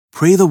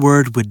Pray the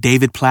Word with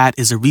David Platt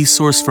is a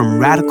resource from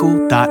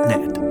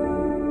radical.net.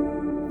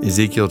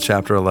 Ezekiel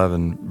chapter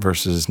 11,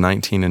 verses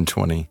 19 and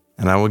 20.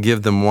 And I will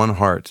give them one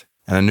heart,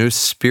 and a new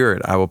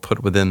spirit I will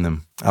put within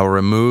them. I will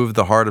remove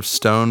the heart of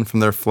stone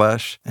from their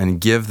flesh and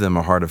give them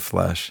a heart of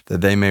flesh,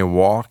 that they may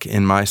walk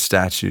in my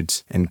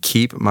statutes and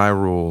keep my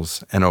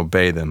rules and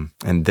obey them.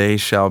 And they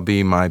shall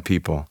be my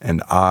people,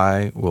 and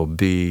I will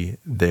be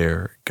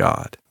their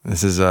God.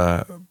 This is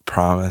a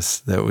promise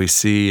that we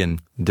see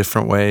in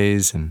different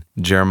ways in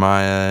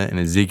Jeremiah and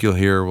Ezekiel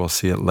here. We'll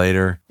see it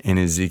later in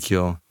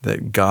Ezekiel,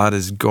 that God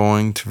is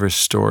going to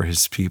restore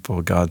his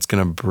people. God's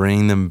going to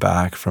bring them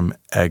back from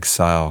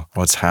exile.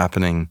 What's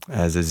happening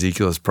as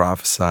Ezekiel is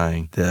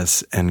prophesying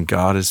this, and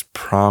God is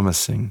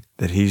promising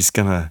that he's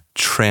going to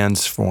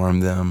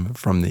transform them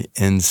from the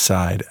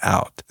inside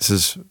out. This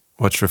is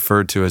what's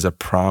referred to as a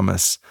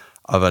promise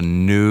of a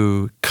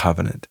new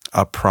covenant,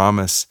 a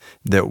promise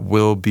that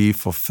will be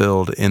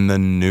fulfilled in the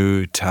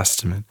New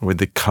Testament with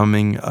the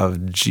coming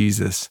of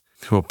Jesus,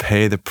 who will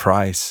pay the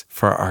price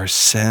for our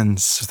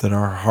sins so that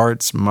our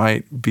hearts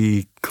might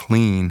be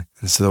clean,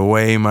 and so the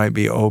way might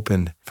be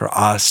opened for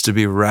us to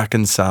be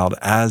reconciled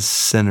as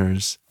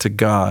sinners to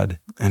God,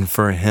 and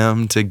for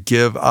him to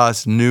give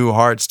us new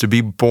hearts, to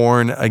be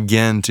born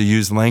again, to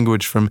use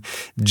language from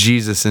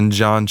Jesus in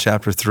John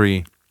chapter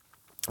 3.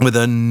 With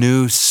a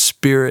new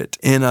spirit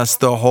in us,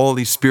 the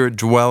Holy Spirit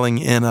dwelling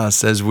in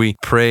us, as we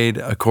prayed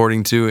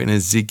according to in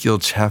Ezekiel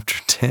chapter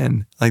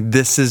 10. Like,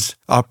 this is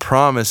a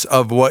promise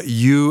of what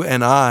you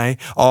and I,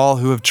 all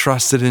who have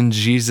trusted in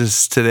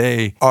Jesus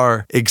today,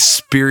 are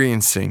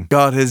experiencing.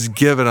 God has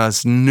given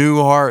us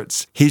new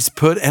hearts. He's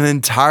put an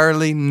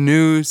entirely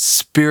new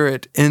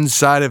spirit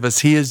inside of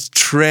us. He has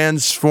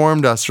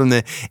transformed us from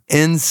the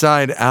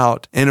inside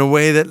out in a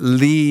way that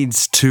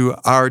leads to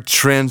our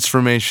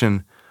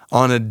transformation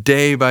on a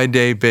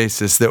day-by-day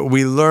basis, that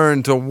we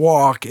learn to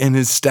walk in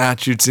his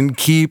statutes and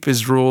keep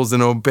his rules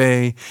and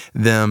obey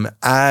them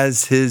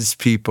as his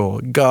people,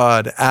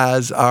 God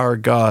as our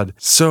God.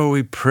 So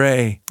we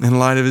pray in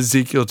light of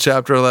Ezekiel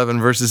chapter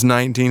 11, verses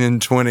 19 and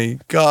 20,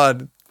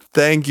 God,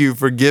 thank you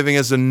for giving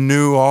us a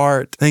new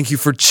heart. Thank you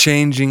for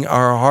changing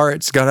our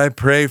hearts. God, I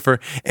pray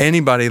for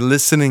anybody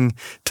listening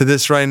to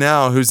this right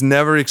now who's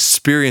never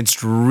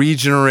experienced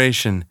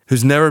regeneration,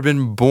 who's never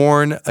been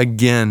born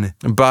again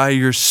by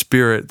your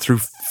Spirit through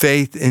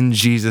faith in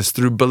Jesus,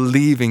 through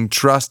believing,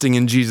 trusting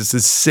in Jesus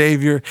as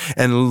Savior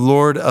and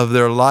Lord of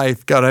their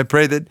life. God, I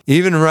pray that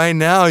even right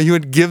now you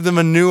would give them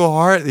a new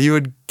heart, that you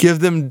would give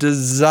them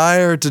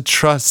desire to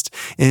trust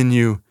in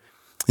you.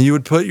 You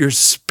would put your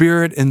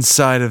Spirit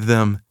inside of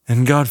them.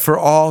 And God, for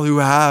all who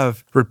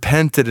have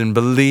repented and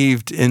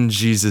believed in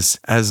Jesus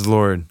as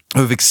Lord,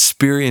 who have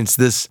experienced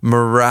this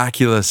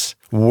miraculous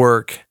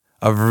work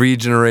of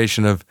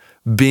regeneration, of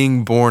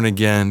being born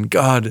again,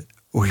 God,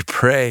 we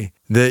pray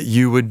that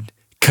you would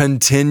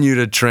continue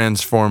to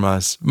transform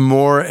us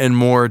more and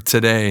more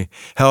today.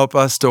 Help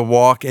us to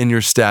walk in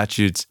your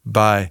statutes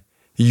by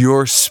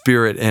your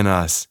Spirit in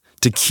us,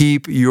 to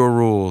keep your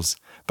rules,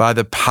 by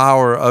the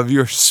power of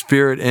your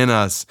Spirit in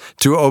us,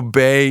 to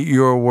obey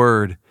your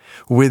word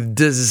with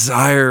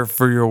desire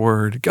for your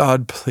word.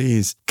 God,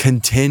 please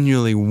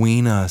continually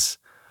wean us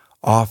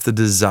off the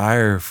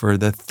desire for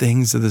the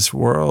things of this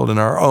world and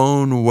our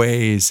own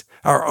ways,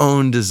 our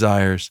own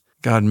desires.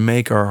 God,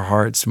 make our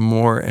hearts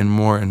more and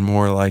more and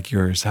more like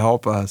yours.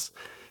 Help us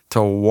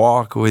to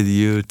walk with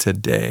you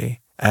today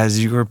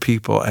as your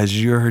people,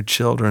 as your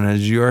children,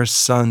 as your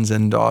sons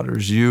and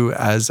daughters, you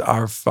as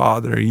our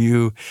Father,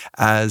 you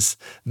as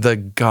the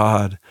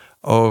God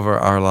over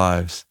our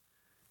lives.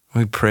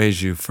 We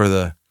praise you for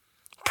the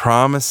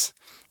promise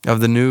of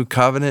the new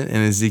covenant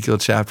in Ezekiel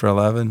chapter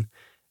 11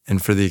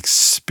 and for the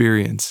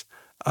experience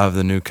of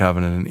the new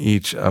covenant in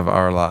each of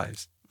our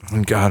lives.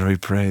 And God, we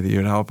pray that you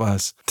would help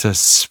us to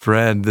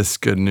spread this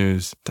good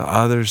news to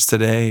others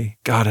today.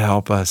 God,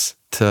 help us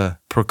to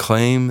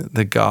proclaim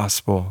the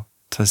gospel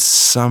to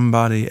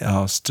somebody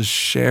else, to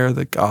share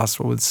the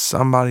gospel with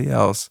somebody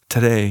else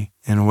today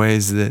in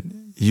ways that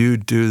you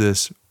do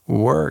this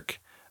work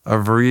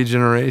of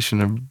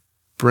regeneration, of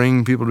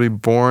bring people to be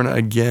born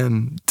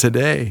again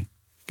today.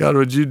 God,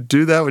 would you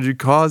do that? Would you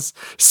cause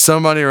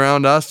somebody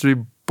around us to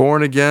be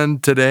born again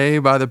today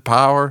by the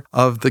power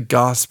of the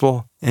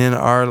gospel in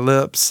our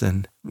lips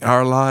and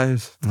our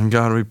lives? And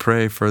God, we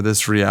pray for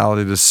this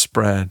reality to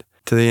spread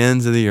to the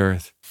ends of the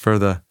earth, for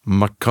the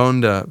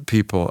Makonda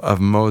people of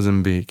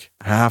Mozambique,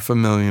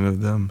 500,000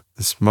 of them,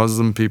 this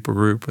Muslim people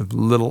group with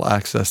little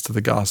access to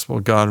the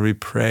gospel. God, we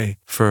pray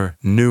for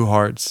new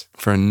hearts,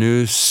 for a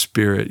new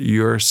spirit,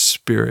 your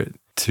Spirit,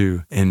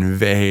 to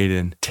invade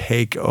and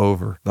take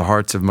over the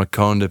hearts of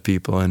Makonda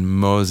people in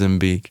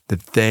Mozambique,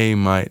 that they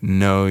might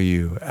know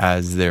you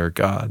as their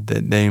God,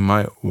 that they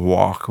might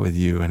walk with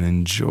you and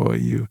enjoy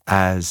you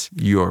as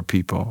your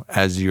people,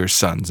 as your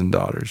sons and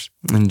daughters.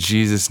 In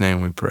Jesus' name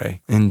we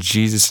pray. In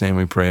Jesus' name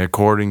we pray,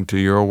 according to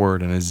your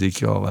word in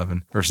Ezekiel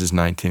 11, verses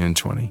 19 and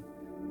 20.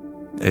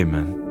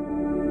 Amen.